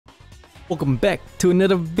Welcome back to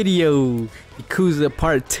another video, Yakuza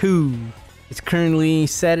Part 2. It's currently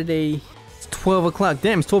Saturday, it's 12 o'clock,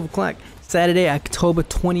 damn it's 12 o'clock, Saturday, October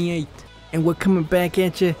 28th. And we're coming back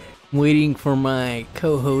at you, waiting for my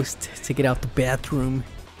co-host to get out the bathroom.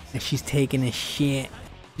 And she's taking a shit.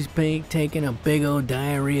 She's taking a big old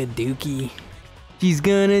diarrhea dookie. She's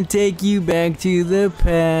gonna take you back to the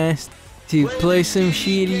past to play some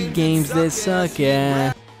shitty games that suck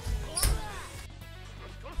ass.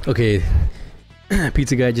 Okay,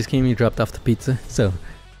 pizza guy just came and dropped off the pizza, so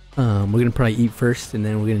we're gonna probably eat first and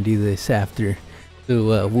then we're gonna do this after.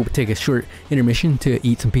 So we'll take a short intermission to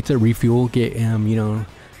eat some pizza, refuel, get you know,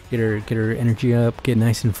 get our energy up, get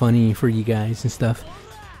nice and funny for you guys and stuff.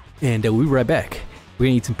 And we'll be right back. We're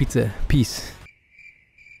gonna eat some pizza. Peace.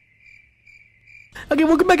 Okay,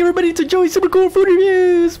 welcome back everybody to Joey's Super Cool Food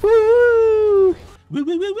Reviews. Woo! Woo! Woo!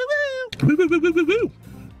 Woo! Woo! Woo! Woo! Woo!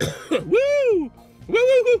 Woo! Woo! Woo! Woo,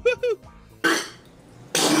 woo, woo, woo.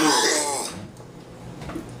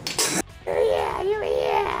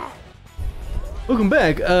 Welcome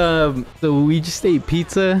back. So we just ate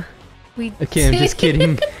pizza. Okay, I'm just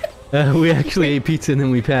kidding. We actually ate pizza and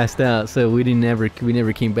then we passed out, so we never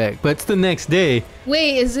came back. But it's the next day.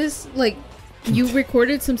 Wait, is this like you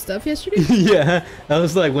recorded some stuff yesterday? Yeah, I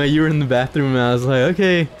was like when you were in the bathroom, I was like,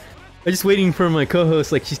 okay. I'm just waiting for my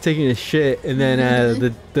co-host, like she's taking a shit, and then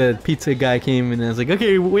the pizza guy came, and I was like,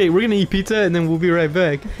 okay, wait, we're gonna eat pizza, and then we'll be right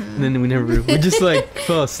back. And then we just like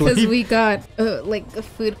fell asleep. Because we got like a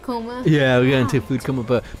food coma. Yeah, we got into a food coma,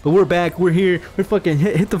 but we're back, we're here, we're fucking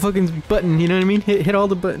hit the fucking button, you know what I mean? Hit all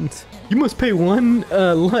the buttons. You must pay one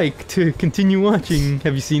like to continue watching.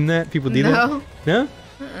 Have you seen that? People do that? No?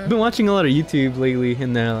 I've been watching a lot of YouTube lately,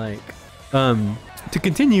 and they're like, to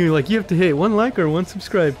continue, like you have to hit one like or one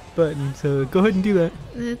subscribe button, so go ahead and do that.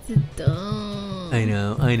 That's dumb. I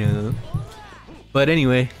know. But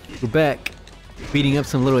anyway, we're back, beating up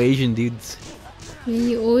some little Asian dudes. Yeah,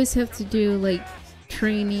 you always have to do like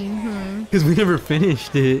training, huh? Because we never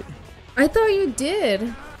finished it. I thought you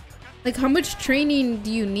did. Like, how much training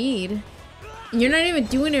do you need? And you're not even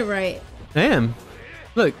doing it right. I am.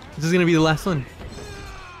 Look, this is gonna be the last one.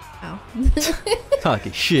 Ow.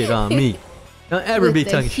 Talking shit on me. Don't ever be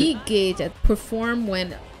talking shit. Heat gauge at perform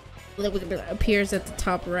when appears at the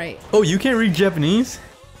top right. Oh, you can't read Japanese?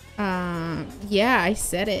 Yeah, I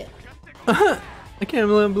said it. I can't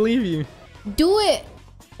believe you. Do it.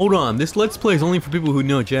 Hold on, this Let's Play is only for people who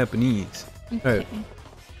know Japanese. Okay. Alright.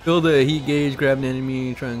 Fill the heat gauge, grab an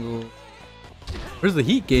enemy, triangle. Where's the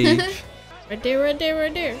heat gauge? Right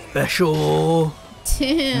there. Special.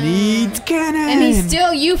 Damn. Needs cannon. And he's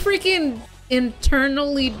still, you freaking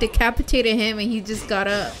internally decapitated him and he just got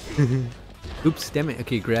up. Oops, damn it.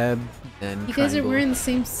 Okay, grab and you guys are wearing the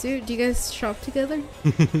same suit. Do you guys shop together?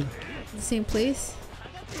 The same place?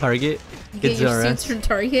 Target. You get your suits from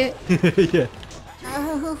Target? Yeah.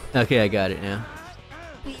 Oh. Okay, I got it now.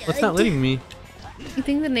 What's not letting me? You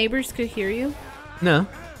think the neighbors could hear you? No.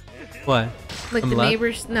 Why? Like the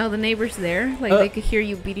neighbors? No, the neighbors there. Like they could hear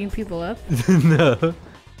you beating people up. No.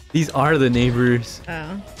 These are the neighbors.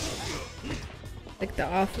 Oh. Like the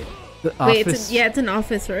office. The Wait, office? it's an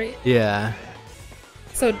office, right? Yeah.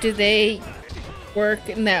 So do they work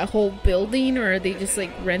in that whole building, or are they just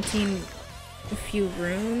like renting a few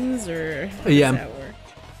rooms, or how does that work?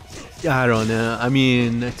 I don't know. I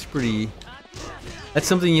mean, that's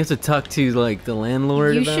something you have to talk to like the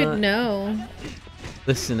landlord about. You should know.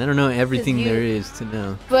 Listen, I don't know everything there is to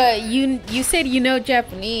know. But you said you know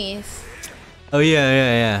Japanese. Oh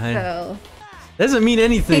yeah. So Doesn't mean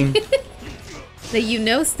anything. that you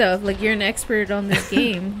know stuff, like you're an expert on this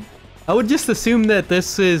game. I would just assume that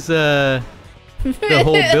this is the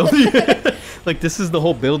whole building. Like this is the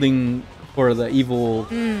whole building for the evil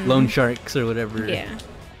loan sharks or whatever. Yeah.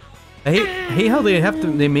 I hate how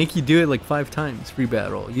they make you do it like 5 times. Free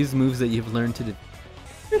battle. Use moves that you've learned to do.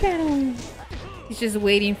 Free battle. He's just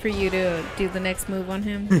waiting for you to do the next move on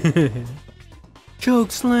him.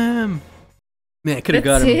 Choke slam. Man, I could have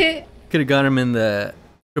got him. Could have got him in the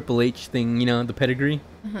Triple H thing, you know, the pedigree.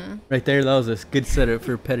 Right there, that was a good setup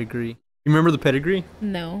for pedigree. You remember the pedigree?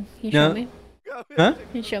 No. Can you show me? Huh? Can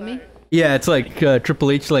you show me? Yeah, it's like Triple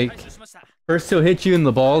H, like, first he'll hit you in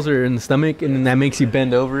the balls or in the stomach, and then that makes you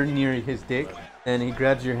bend over near his dick. And he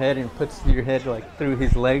grabs your head and puts your head like through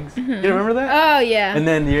his legs. You remember that? Oh yeah. And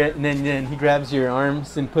then he grabs your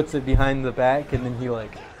arms and puts it behind the back, and then he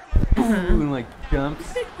like, and like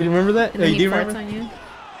jumps. You remember that? And then he farts on you?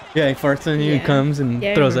 Yeah, he farts on you and comes and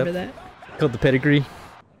throws up. That. Called the pedigree.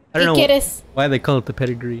 I don't know why they call it the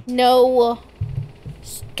pedigree. No.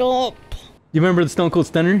 Stop. You remember the Stone Cold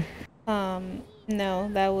Stunner? No,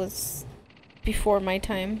 that was before my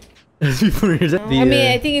time. Before your I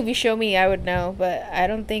mean, I think if you show me, I would know, but I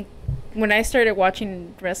don't think when I started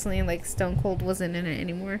watching wrestling, like Stone Cold wasn't in it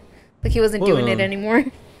anymore. Like he wasn't doing it anymore.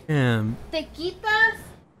 Damn. Te quitas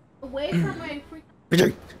away from my free.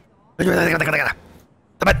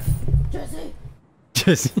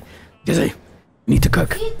 Jesse, you need to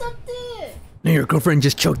cook. Now your girlfriend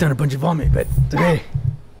just choked down a bunch of vomit, but today,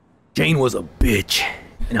 Jane was a bitch,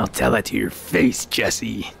 and I'll tell that to your face,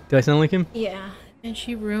 Jesse. Do I sound like him? Yeah, and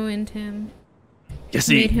she ruined him.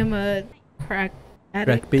 Jesse. Made him a crack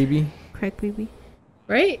addict. Crack baby.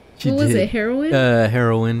 Right? What was it? Heroin?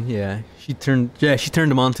 Heroin. Yeah. She turned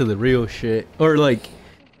him on to the real shit, or like,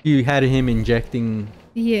 you had him injecting.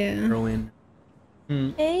 Yeah. Heroin.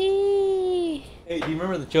 Hey. Hey, do you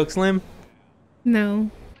remember the choke slam?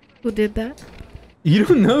 No. Who did that? You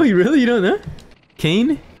don't know? You don't know?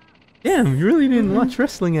 Kane? Damn, you really didn't watch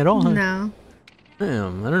wrestling at all, huh? No.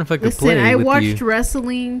 Damn, I don't know if I could Listen, play I with watched you.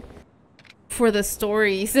 wrestling for the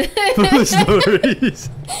stories. For the stories.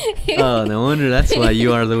 Oh, no wonder that's why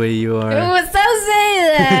you are the way you are. Stop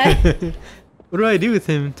saying that. What do I do with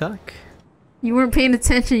him? Talk. You weren't paying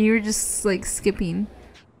attention. You were just like skipping.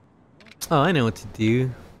 Oh, I know what to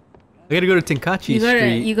do. I gotta go to Tenkachi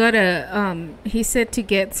Street. You gotta, he said to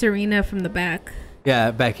get Serena from the back.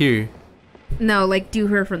 Yeah, back here. No, like do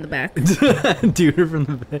her from the back. Do her from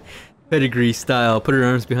the back. Pedigree style. Put her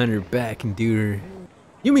arms behind her back and do her.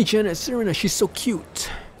 Yumi-chan as Serena, she's so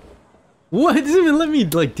cute. What? It doesn't even let me,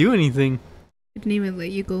 like, do anything. It didn't even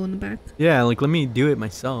let you go in the back. Yeah, like, let me do it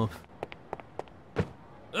myself.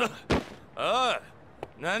 How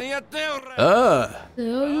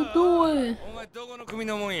you doing?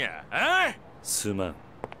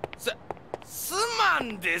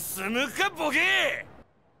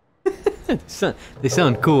 They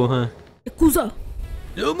sound cool, huh? Yakuza.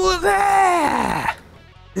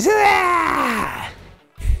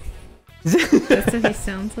 That's what he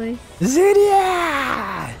sounds like.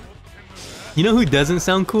 You know who doesn't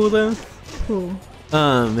sound cool though? Cool.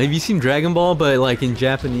 Have you seen Dragon Ball, but like in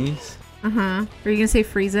Japanese? Are you gonna say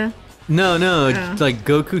Frieza? No, like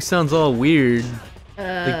Goku sounds all weird.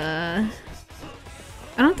 I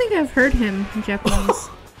don't think I've heard him in Japanese.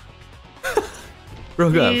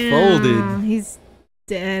 Bro got folded. He's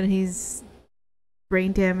dead. He's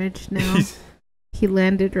brain damaged now. He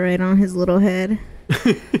landed right on his little head.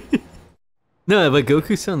 No, but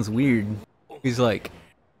Goku sounds weird. He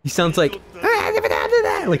sounds like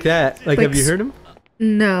that. Like, have you heard him?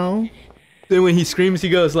 No. Then when he screams, he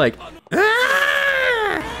goes like,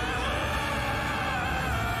 ah!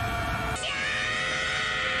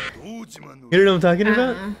 You know what I'm talking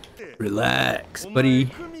about? Relax,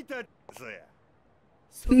 buddy.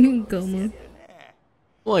 Gomu.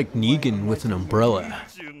 Like Negan with an umbrella.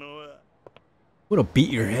 What'll beat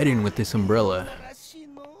your head in with this umbrella?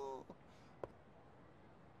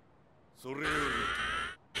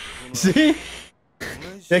 See?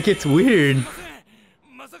 That gets weird.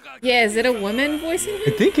 Yeah, is it a woman voicing him?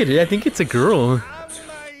 I think it's a girl.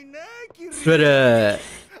 But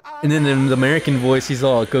and then in the American voice, he's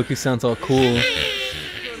all Goku sounds all cool.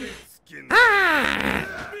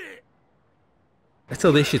 That's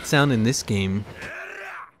how they should sound in this game.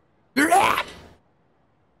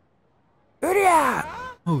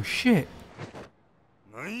 Oh shit.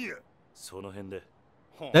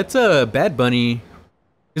 That's a Bad Bunny.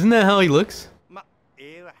 Isn't that how he looks?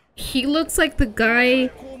 He looks like the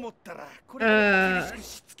guy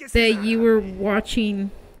that you were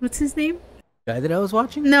watching. What's his name? Guy that I was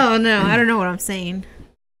watching? No, I don't know what I'm saying.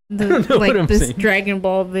 This Dragon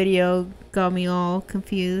Ball video got me all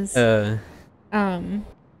confused. Hold on.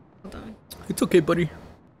 It's okay, buddy.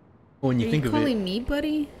 When you think of it. Are you calling me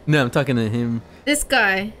buddy? No, I'm talking to him. This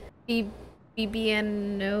guy.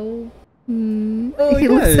 BBNO. Oh, he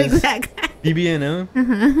looks like that guy.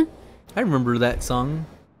 BBNO? I remember that song.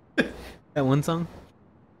 That one song.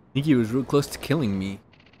 I think he was real close to killing me.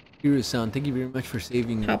 Hero's sound. Thank you very much for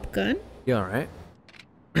saving me. Top Gun? Yeah, alright.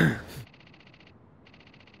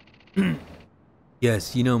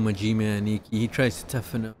 Yes, you know Majima and he tries to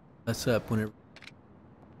toughen us up whenever.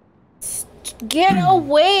 Get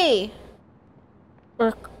away!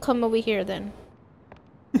 Or come over here then.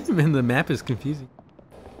 Man, the map is confusing.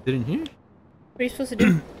 Didn't hear? What are you supposed to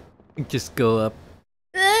do? Just go up.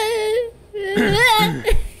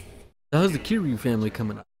 How's the Kiryu family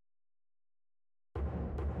coming up?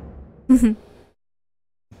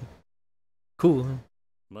 Cool, huh?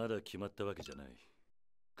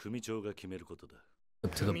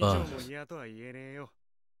 Up to the boss.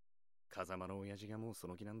 風間の親父がもうそ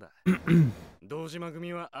の気なんだ。堂島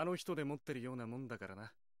組はあの人で持ってるようなもんだから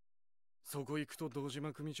な。そこ行くと堂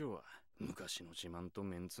島組長は昔の自慢と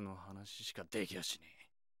メンツの話しかできやしねえ。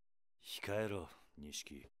控えろ、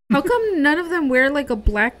錦。How come none of them wear like a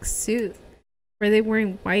black suit? Or are they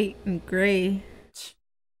wearing white and gray?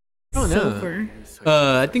 I don't know. Silver.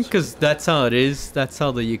 I think because that's how it is. That's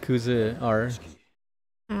how the Yakuza are.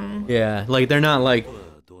 Oh. Yeah, like they're not like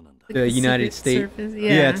Like the United Secret States. Service,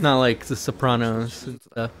 Yeah, it's not like the Sopranos and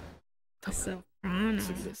stuff. The Sopranos.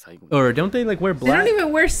 Or don't they like wear They black? don't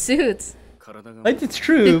even wear suits. Like it's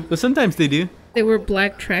true, but sometimes they do. They wear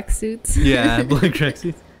black tracksuits. Yeah, black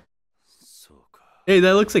tracksuits. Hey,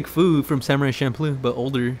 that looks like Fu from Samurai Champloo, but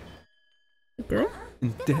older. The girl?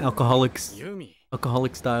 The alcoholic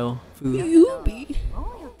style Fu. Yubi.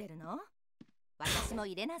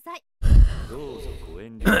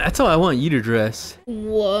 That's how I want you to dress.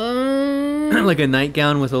 What? Like a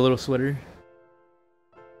nightgown with a little sweater.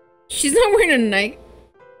 She's not wearing a night.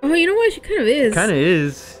 Oh, you know what? She kind of is. Kind of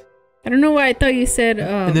is. I don't know why I thought you said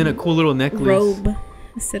and then a cool little necklace. Robe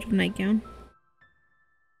instead of nightgown.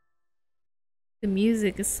 The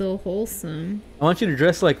music is so wholesome. I want you to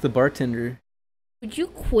dress like the bartender. Would you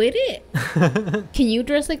quit it? Can you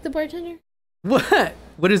dress like the bartender? What?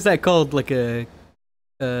 What is that called? Like a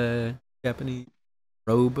Japanese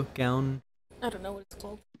robe gown? I don't know what it's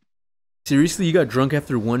called. Seriously, you got drunk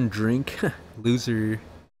after one drink? Loser.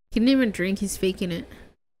 He didn't even drink, he's faking it.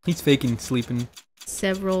 He's faking sleeping.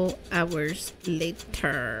 Several hours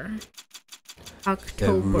later.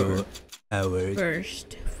 October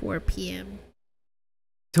 1st, 4 p.m.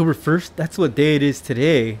 October 1st? That's what day it is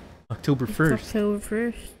today. October 1st. It's October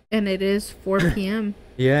 1st. And it is 4 p.m.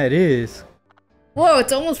 Yeah, it is. Whoa,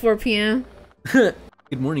 it's almost 4 p.m. Good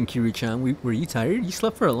morning, Kiryu-chan. Were you tired? You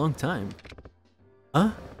slept for a long time.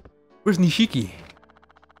 Huh? Where's Nishiki?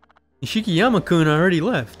 Nishiki Yama-kun already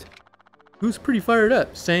left. He was pretty fired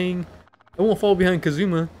up, saying, I won't fall behind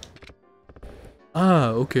Kazuma. Ah,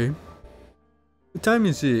 okay. What time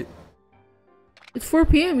is it? It's 4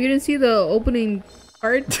 p.m. You didn't see the opening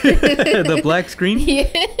part? The black screen? Yeah.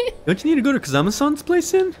 Don't you need to go to Kazama-san's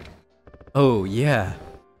place then? Oh, yeah.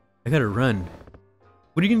 I gotta run.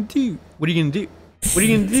 What are you gonna do? What are you gonna do? What are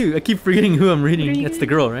you gonna do? I keep forgetting who I'm reading. That's the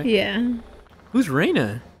girl, right? Yeah. Who's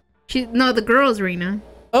Reina? No, the girl's Rena.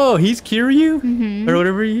 Oh, he's Kiryu? Mm-hmm. Or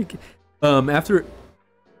whatever you... after...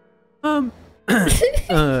 after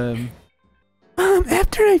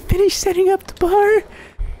I finish setting up the bar,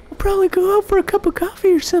 I'll probably go out for a cup of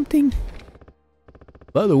coffee or something.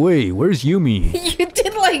 By the way, where's Yumi? You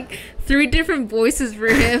did like 3 different voices for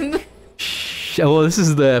him. Shh. Oh, well, this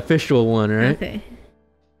is the official one, right? Okay.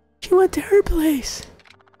 She went to her place.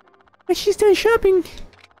 When she's done shopping,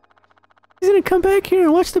 she's gonna come back here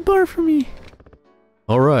and watch the bar for me.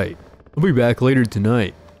 Alright, I'll be back later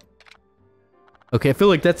tonight. Okay, I feel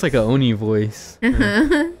like that's like a Oni voice.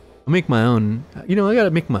 I'll make my own. You know, I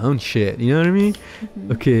gotta make my own shit. You know what I mean?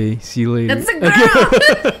 Okay, see you later. That's a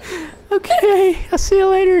girl! Okay, I'll see you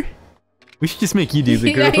later. We should just make you do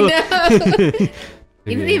the girl. I know.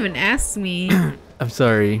 You didn't even ask me. I'm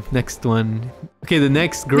sorry. Next one. Okay, the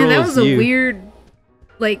next girl Man, that is was you. a weird,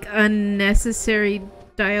 like, unnecessary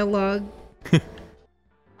dialogue.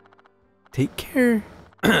 Take care.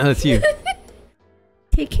 That's you.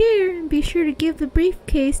 Take care and be sure to give the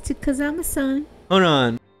briefcase to Kazama-san. Hold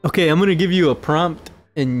on. Okay, I'm gonna give you a prompt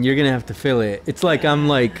and you're gonna have to fill it. It's like I'm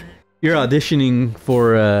like you're auditioning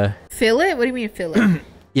for Fill it? What do you mean fill it?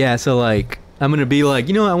 yeah, so like I'm gonna be like,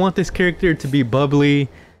 you know, I want this character to be bubbly.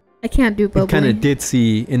 I can't do bubbly. Kind of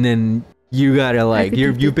ditzy, and then you gotta like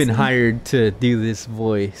you've been ditzy. hired to do this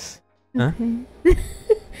voice. Huh? Okay.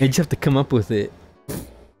 You just have to come up with it.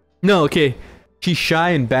 No, okay. She's shy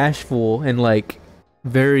and bashful and like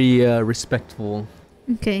very respectful.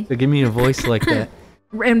 Okay. So give me a voice like that.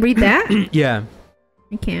 And read that? Yeah.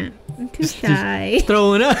 I can't. I'm too Just shy.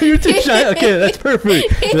 Throwing up. You're too shy. Okay, that's perfect.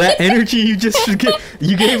 That energy you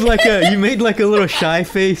gave like you made like a little shy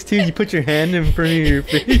face too. You put your hand in front of your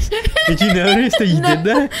face. Did you notice that you did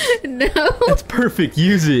that? No. That's perfect.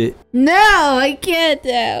 Use it. No, I can't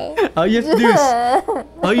though. All you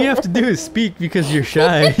have to do is speak because you're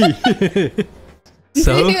shy.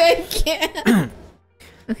 So I can't.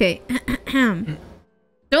 Okay.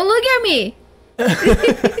 Don't look at me.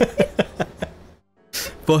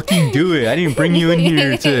 fucking do it. I didn't bring you in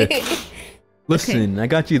here to listen. Okay. I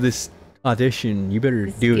got you this audition. You better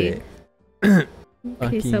do it.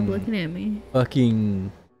 Okay, stop looking at me.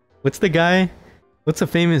 Fucking what's the guy? What's a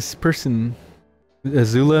famous person?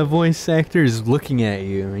 Azula voice actor is looking at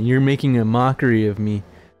you and you're making a mockery of me.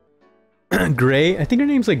 Gray? I think her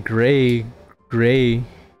name's like Gray.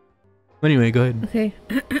 Anyway, go ahead. Okay.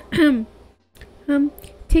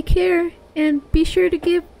 Take care And be sure to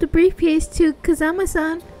give the briefcase to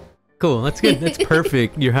Kazama-san. Cool, that's good. That's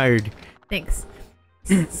perfect. You're hired. Thanks.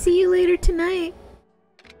 See you later tonight.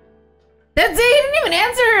 That's it. You didn't even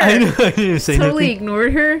answer her. I know. I didn't say Totally nothing.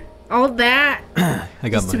 ignored her. All that. I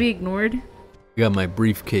got just my. to be ignored. I got my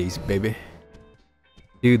briefcase, baby.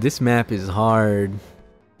 Dude, this map is hard.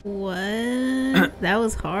 What? That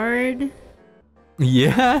was hard.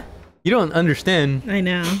 Yeah? You don't understand. I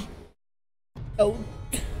know. Oh.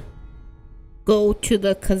 Go to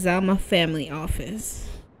the Kazama family office.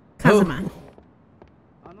 Kazuma.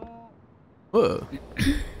 Whoa.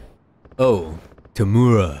 Oh,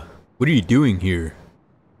 Tamura. What are you doing here?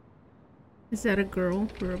 Is that a girl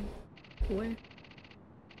or a boy?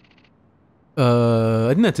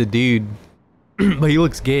 I think that's a dude. But he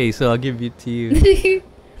looks gay, so I'll give it to you.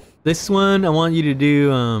 This one, I want you to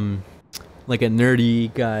do, like a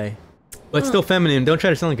nerdy guy. But still feminine. Don't try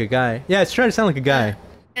to sound like a guy. Yeah, try to sound like a guy.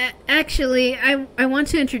 Actually, I want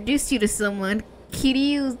to introduce you to someone.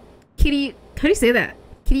 Kiryu, how do you say that?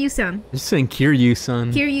 Kiryu-san. I'm just saying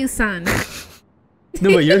Kiryu-san. Kiryu-san.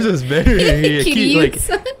 No, but yours was better. Yeah,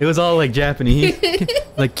 Kiryu-san. like, it was all like Japanese.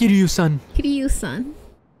 Like Kiryu-san. Kiryu-san.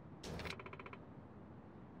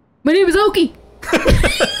 My name is Oki.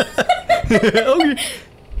 Okay.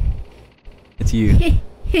 It's you.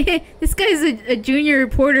 This guy's a junior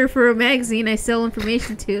reporter for a magazine I sell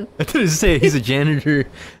information to. I thought you say he's a janitor.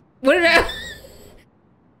 What did I...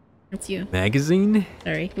 That's you. Magazine?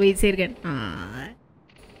 Sorry. Wait, say it again.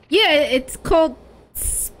 Yeah, it's called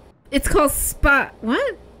Spa.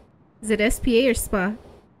 What? Is it SPA or Spa?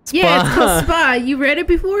 Yeah, it's called Spa. You read it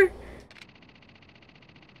before?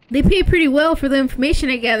 They pay pretty well for the information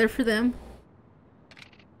I gather for them.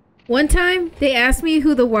 One time, they asked me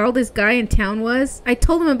who the wildest guy in town was. I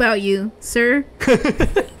told them about you, sir.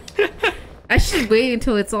 I should wait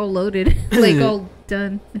until it's all loaded. Like, all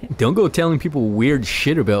done. Don't go telling people weird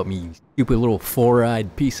shit about me, you stupid little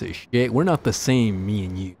four-eyed piece of shit. We're not the same, me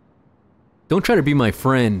and you. Don't try to be my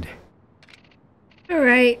friend.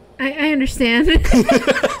 Alright, I understand.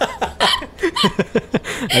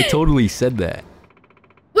 I totally said that.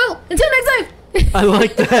 Well, until next time! I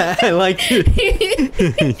like that. I like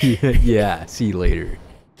it. Yeah, see you later.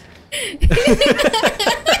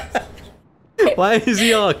 Why is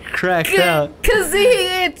he all cracked out? Because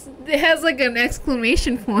it has like an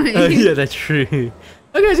exclamation point. Yeah, that's true.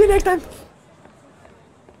 Okay, see you next time.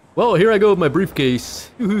 Well, here I go with my briefcase.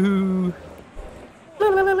 Ooh. La,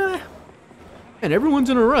 la, la, la. And everyone's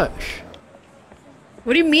in a rush.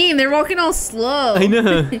 What do you mean? They're walking all slow. I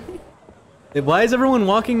know. Why is everyone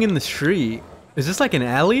walking in the street? Is this like an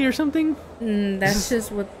alley or something? That's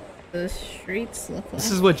just what the streets look like. This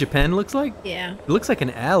is what Japan looks like? Yeah. It looks like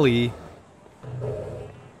an alley.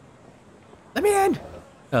 Let me in!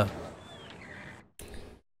 Oh.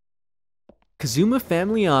 Kazuma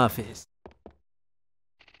Family Office.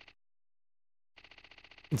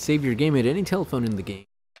 You can save your game at any telephone in the game.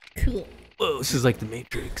 Cool. Whoa, this is like the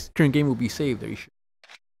Matrix. Current game will be saved, are you sure?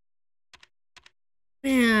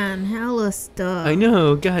 Man, hella stuff. I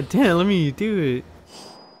know, god damn, let me do it.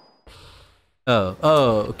 Oh,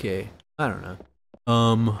 okay. I don't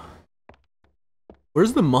know.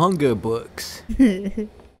 Where's the manga books?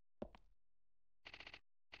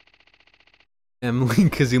 Family,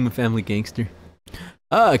 Kazuma Family Gangster.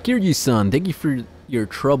 Ah, Kiryu-san, thank you for your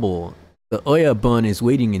trouble. The Oya bun is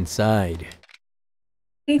waiting inside.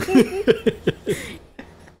 You're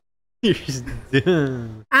just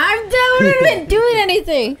dumb. I'm done. We haven't been doing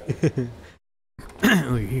anything.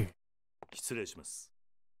 Over here. 失礼します。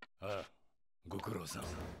ああ、ご苦労さん。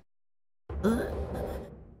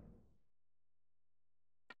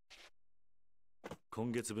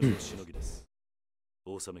今月分のしのぎです。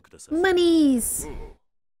お納めください。Monies.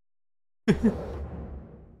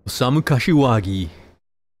 Osamu Kashiwagi.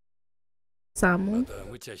 Samu. また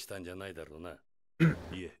無茶したんじゃないだろうな。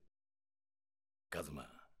いえ。カズマ。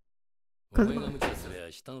お前が無茶すり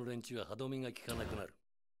ゃ下の連中は歯止めが効かなくなる。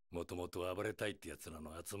もともと暴れたいってやつら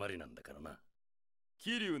の集まりなんだからな。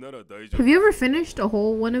Have you ever finished a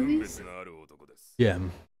whole one of these? Yeah.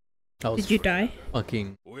 Did you die?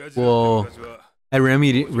 Fucking. Well, I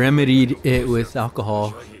remedied it with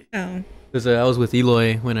alcohol. Oh. Because I was with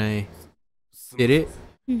Eloy when I did it.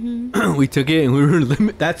 Mm-hmm. We took it and we were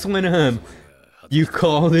that's when you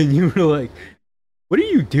called and you were like, "What are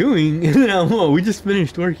you doing?" And then we just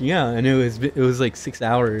finished working out and it was like 6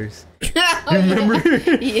 hours. Oh, remember?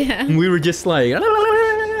 Yeah. And we were just like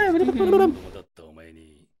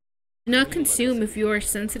Not consume if you are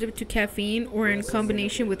sensitive to caffeine or in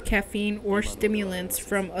combination with caffeine or stimulants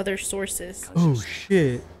from other sources. Oh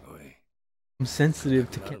shit. I'm sensitive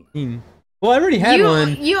to caffeine. Well, I already had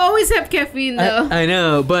one. You always have caffeine though. I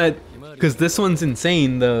know, but because this one's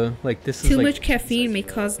insane though. Like this is Too like, much caffeine may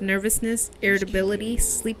cause nervousness, irritability,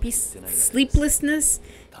 sleeplessness,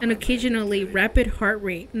 and occasionally rapid heart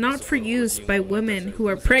rate. Not for use by women who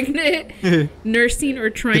are pregnant, nursing, or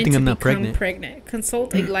trying to become pregnant.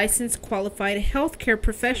 Consult a licensed, qualified healthcare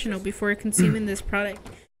professional before consuming this product.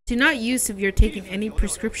 Do not use if you're taking any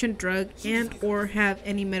prescription drug and or have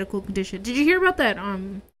any medical condition. Did you hear about that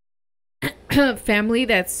family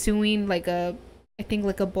that's suing like I think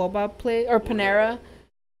like a boba place or Panera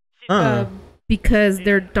because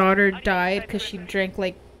their daughter died because she drank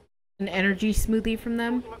like an energy smoothie from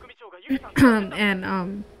them?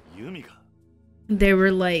 And they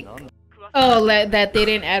were like, oh, that they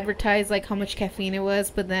didn't advertise like how much caffeine it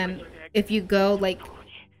was, but then if you go like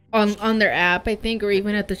on their app, I think, or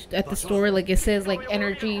even at the store, like it says like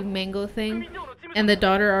energy mango thing, and the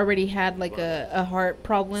daughter already had like a heart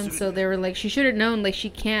problem, so they were like, she should have known like she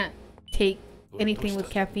can't take anything with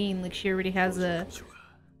caffeine, like she already has a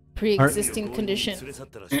pre-existing condition.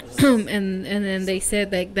 and then they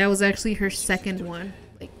said like that was actually her second one,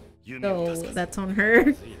 like, so that's on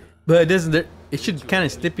her. But it doesn't. It should kind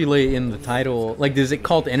of stipulate in the title. Like, is it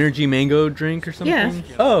called energy mango drink or something? Yeah.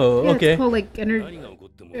 Oh, yeah, okay. It's called like energy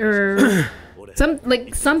or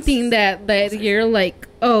something that you're like,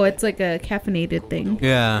 oh, it's like a caffeinated thing.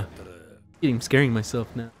 Yeah. I'm scaring myself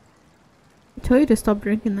now. I told you to stop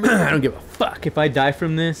drinking that. I don't give a fuck if I die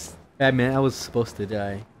from this. Bad man, I was supposed to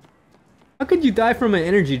die. How could you die from an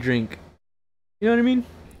energy drink? You know what I mean?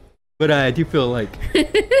 But I do feel like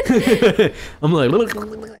I'm like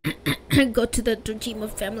go to the Dojima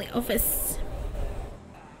family office.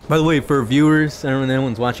 By the way, for viewers, I don't know if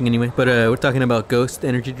anyone's watching anyway, but we're talking about Ghost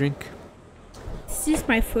energy drink. This is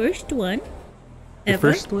my first one. The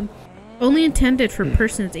first one? Only intended for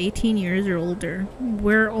persons 18 years or older.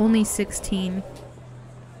 We're only 16.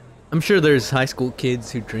 I'm sure there's high school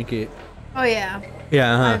kids who drink it. Oh yeah.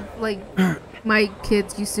 Yeah, like my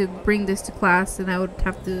kids used to bring this to class, and I would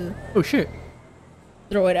have to. Oh shit!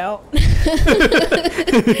 Throw it out.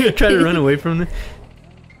 Try to run away from it.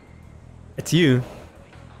 It's you.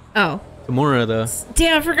 Oh. Tamura, though.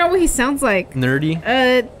 Damn, I forgot what he sounds like.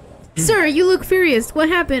 Nerdy. Sir, you look furious. What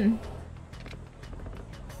happened?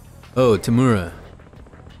 Oh, Tamura.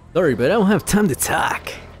 Sorry, but I don't have time to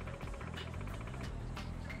talk.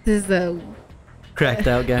 This is the cracked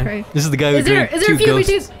out guy. Right. This is the guy who drank is there two a feud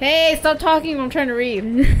ghosts. Hey, stop talking. I'm trying to read.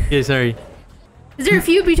 Yeah, sorry. Is there a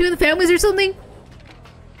feud between the families or something?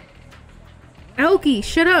 Aoki,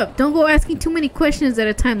 shut up. Don't go asking too many questions at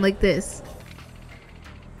a time like this.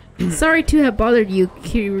 Sorry to have bothered you,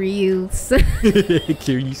 Kiryu.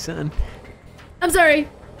 Kiryu-san. I'm sorry.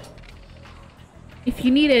 If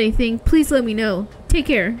you need anything, please let me know. Take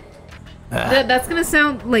care. That's gonna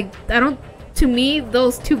sound like to me,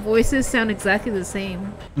 those two voices sound exactly the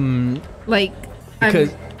same. Like,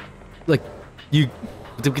 because, like, you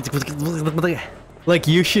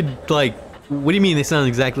should, like, what do you mean they sound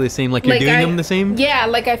exactly the same? Like, you're doing them the same? Yeah,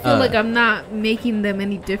 like, I feel like I'm not making them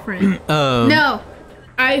any different. No,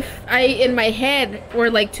 I in my head,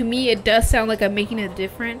 or like, to me, it does sound like I'm making it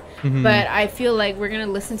different, but I feel like we're gonna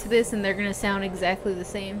listen to this and they're gonna sound exactly the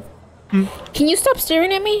same. Can you stop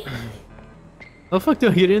staring at me? How the fuck do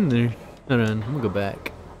I get in there? Hold on, I'm gonna go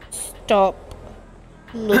back. Stop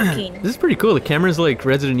looking. This is pretty cool. The camera's like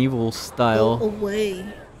Resident Evil style. Go away.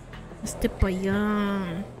 Step by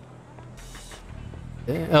young.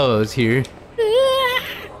 Oh, it's here.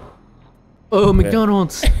 Oh,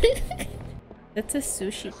 McDonald's. That's a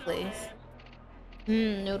sushi place.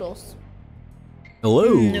 Noodles.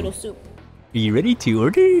 Hello. Noodle soup. Are you ready to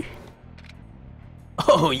order?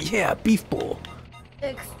 Oh yeah, beef bowl.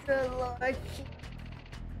 Extra large.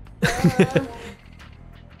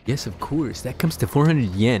 Yes, of course. That comes to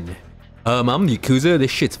 400 yen. I'm Yakuza.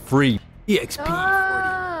 This shit's free.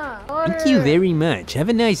 EXP 40. Thank you very much. Have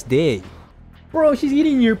a nice day. Bro, she's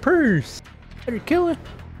eating your purse. Better kill her.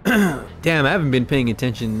 Damn, I haven't been paying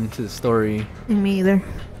attention to the story. Me either.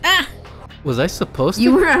 Ah! Was I supposed to?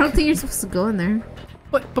 You were. I don't think you're supposed to go in there.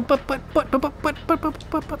 But.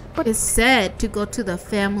 It's said to go to the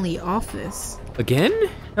family office. Again?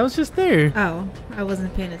 I was just there. Oh, I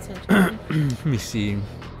wasn't paying attention. Let me see.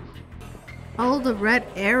 Oh, the red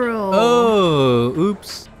arrow. Oh,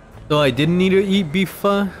 oops. So I didn't need to eat beef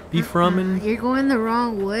ramen? You're going the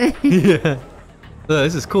wrong way. Yeah. Oh,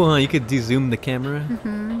 this is cool, huh? You could de-zoom the camera.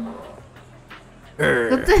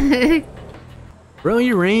 What the heck? Bro,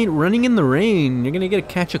 you're running in the rain. You're gonna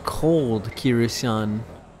catch a cold, Kiryu-san.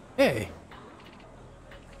 Hey.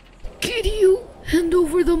 Kiryu, hand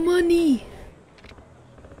over the money.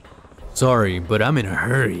 Sorry, but I'm in a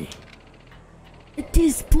hurry. At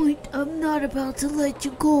this point, I'm not about to let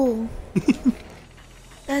you go.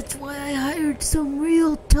 That's why I hired some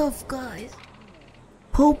real tough guys.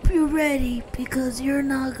 Hope you're ready, because you're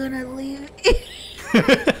not gonna leave.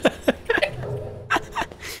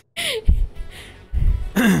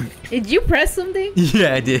 Did you press something?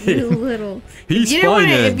 Yeah, I did. You little. He's If you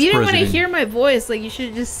didn't want to hear my voice, like, you should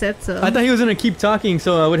have just said so. I thought he was gonna keep talking,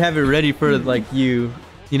 so I would have it ready for like you.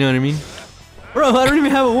 You know what I mean? Bro, I don't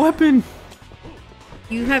even have a weapon.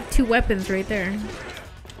 You have 2 weapons right there.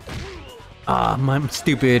 Ah, I'm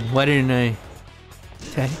stupid. Why didn't I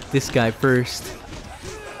attack this guy first?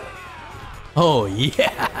 Oh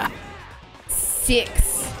yeah.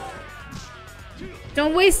 6.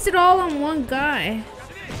 Don't waste it all on one guy.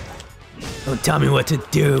 Don't tell me what to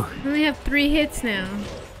do. I only have 3 hits now.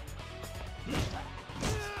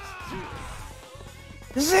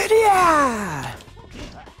 Zidia!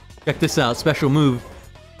 Check this out. Special move.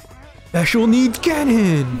 Special needs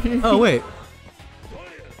cannon. Oh wait.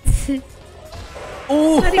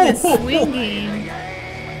 Oh, Not even swinging.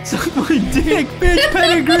 suck my dick, bitch.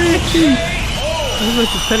 Pedigree. I was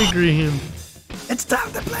like to pedigree him. It's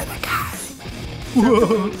time to play the game.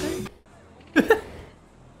 Whoa.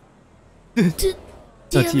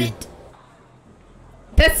 That's you.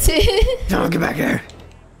 That's it. Don't get back here.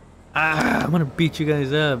 Ah, I'm gonna beat you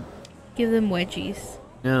guys up. Give them wedgies.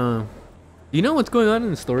 No. Do you know what's going on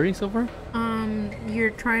in the story so far?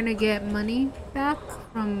 You're trying to get money back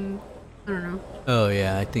from, I don't know. Oh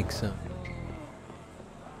yeah, I think so.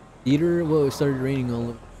 Theater, whoa, it started raining all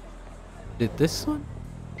over. Did this one?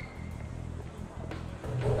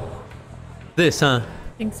 This, huh? I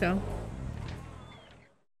think so.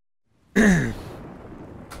 And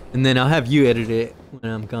then I'll have you edit it when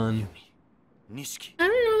I'm gone. I don't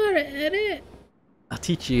know how to edit. I'll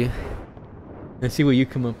teach you. And see what you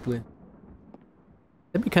come up with.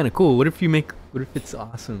 That'd be kind of cool. What if it's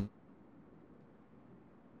awesome?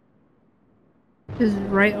 His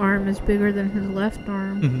right arm is bigger than his left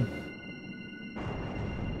arm.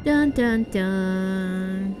 Dun dun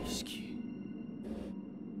dun.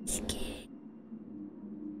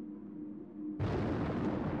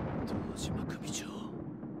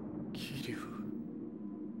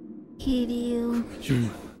 Kiryu.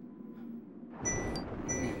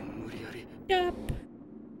 Stop.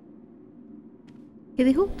 ¿Qué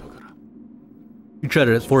dijo? You try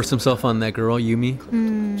to force himself on that girl, Yumi.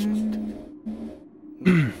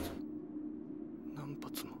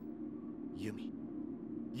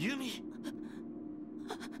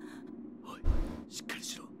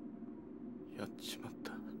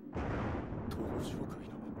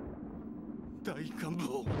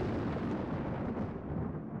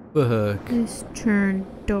 Fuck. It's turned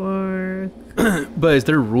dark. But is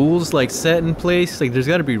there rules like set in place? Like there's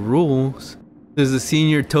gotta be rules. Does the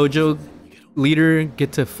senior Tojo leader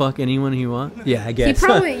get to fuck anyone he wants? Yeah, I guess. He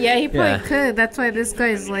probably could. That's why this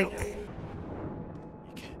guy's like.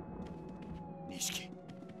 Nishiki.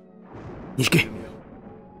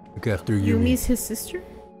 Look after Yumi. Yumi's his sister?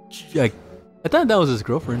 Yeah, I thought that was his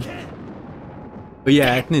girlfriend. But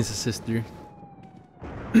yeah, I think it's his sister.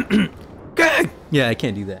 Yeah, I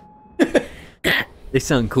can't do that. They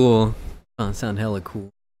sound cool. Sound hella cool.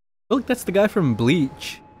 Oh, look, that's the guy from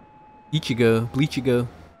Bleach. Bleachigo.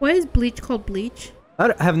 Why is Bleach called Bleach?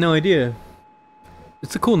 I have no idea.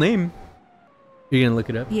 It's a cool name. You're gonna look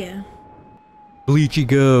it up? Yeah.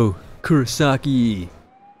 Bleachigo Kurosaki.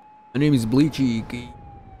 My name is Bleachy.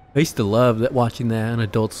 I used to love that, watching that on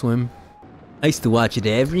Adult Swim. I used to watch it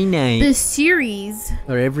every night. The series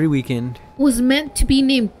or every weekend. Was meant to be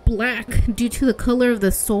named Black due to the color of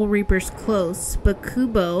the Soul Reaper's clothes, but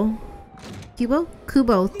Kubo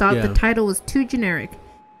thought the title was too generic.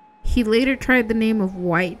 He later tried the name of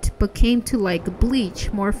White, but came to like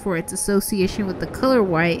Bleach more for its association with the color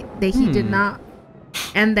white that he did not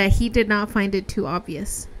find it too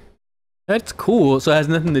obvious. That's cool. So it has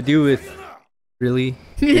nothing to do with really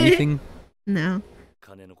anything? No.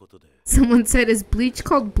 Someone said, is Bleach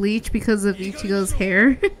called Bleach because of Ichigo's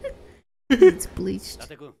hair? It's bleached.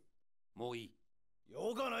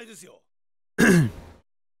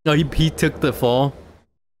 No, he took the fall.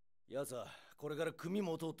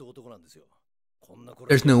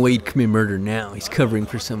 There's no way he'd commit murder now. He's covering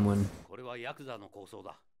for someone.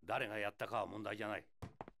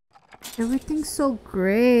 Everything's so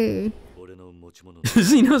gray.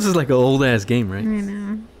 Xenos is like an old ass game, right? I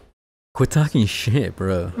know. Quit talking shit,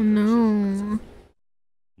 bro. No.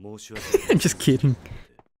 I'm just kidding.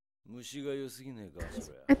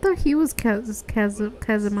 I thought he was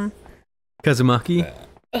Kazuma. Kazumaki?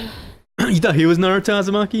 You thought he was Naruto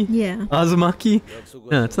Azumaki? Yeah. Azumaki?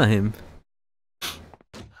 No, it's not him.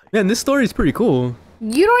 Man, this story is pretty cool.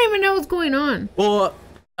 You don't even know what's going on. Well,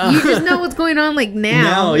 You just know what's going on like now.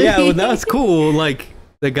 now, yeah, well, that's cool. Like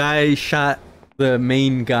the guy shot the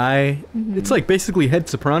main guy. It's like basically head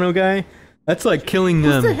soprano guy. That's like killing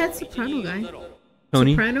Who's the head soprano guy?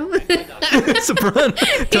 Tony Soprano? Soprano.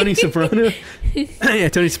 Tony Soprano. Yeah,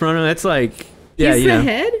 Tony Soprano. That's like yeah, He's you the know.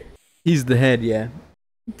 head? He's the head. Yeah.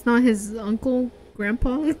 It's not his uncle,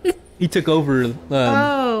 grandpa? He took over.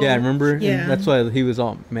 Yeah, remember? Yeah. And that's why he was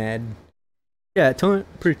all mad. Yeah,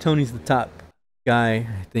 Tony's the top guy,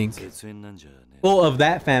 I think. Well, of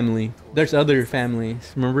that family. There's other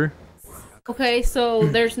families, remember? Okay, so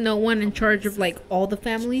there's no one in charge of like all the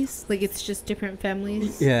families? Like it's just different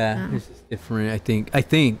families? Yeah, Oh. it's just different, I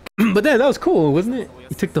think. But that was cool, wasn't it?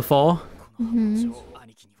 He took the fall. Mm-hmm.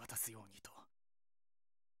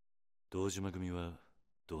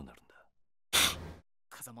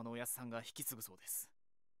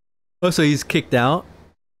 Oh, so he's kicked out?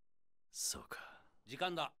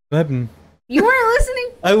 What happened? You weren't listening?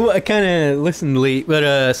 I kind of listened late,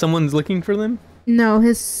 but someone's looking for them? No,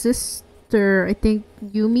 his sister, I think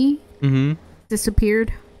Yumi,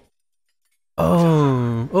 disappeared.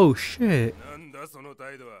 Oh shit.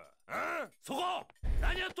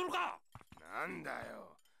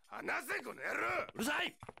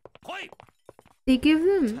 They give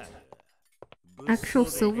them actual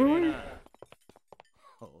silverware?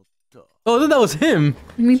 Oh, I thought that was him.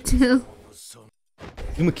 Me too.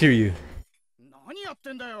 Kazuma Kiryu.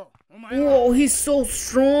 Whoa, he's so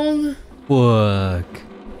strong. Fuck.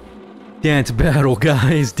 Dance battle,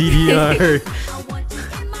 guys. DDR.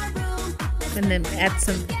 And then add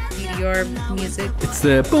some DDR music. It's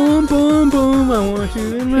the boom, boom, boom. I want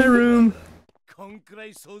you in my room.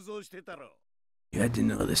 You had to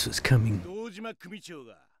know this was coming.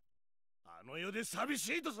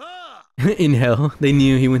 In hell. They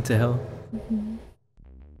knew he went to hell.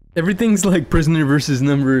 Everything's like prisoner versus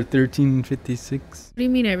number 1356. What do you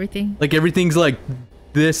mean everything? Like everything's like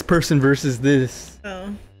this person versus this.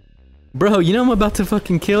 Oh. Bro, you know I'm about to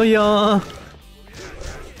fucking kill y'all.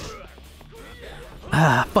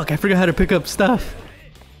 Ah, fuck, I forgot how to pick up stuff.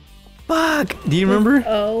 Fuck! Do you remember?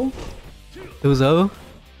 Oh. It was O?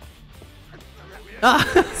 Ah!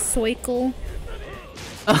 Soikle.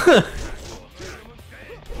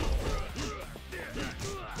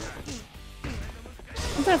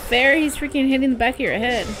 That's not fair. He's freaking hitting the back of your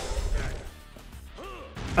head.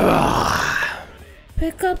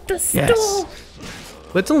 Pick up the stool. Yes.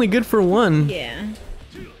 But it's only good for one. Yeah.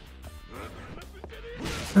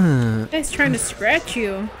 Guy's trying to scratch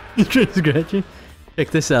you. You trying to scratch you? Check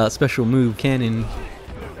this out. Special move, cannon.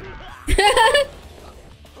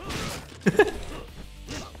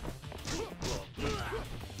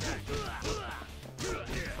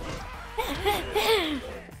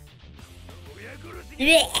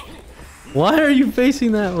 Why are you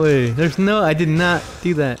facing that way? There's no, I did not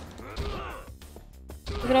do that.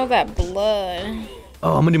 Look at all that blood.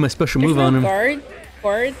 Oh, I'm gonna do my special move on him.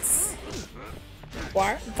 Guards.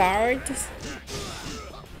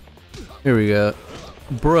 Here we go.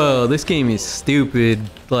 Bro, this game is stupid.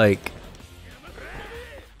 Like,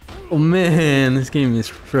 oh man, this game is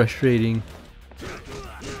frustrating.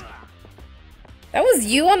 That was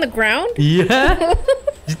you on the ground? Yeah?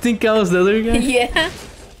 You think I was the other guy? Yeah.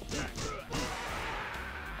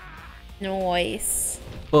 Nice.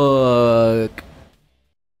 Fuck.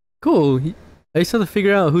 Cool. I just have to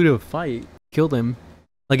figure out who to fight. Kill them.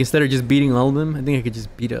 Like, instead of just beating all of them, I think I could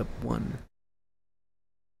just beat up one.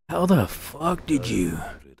 How the fuck did you?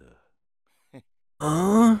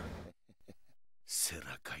 Huh?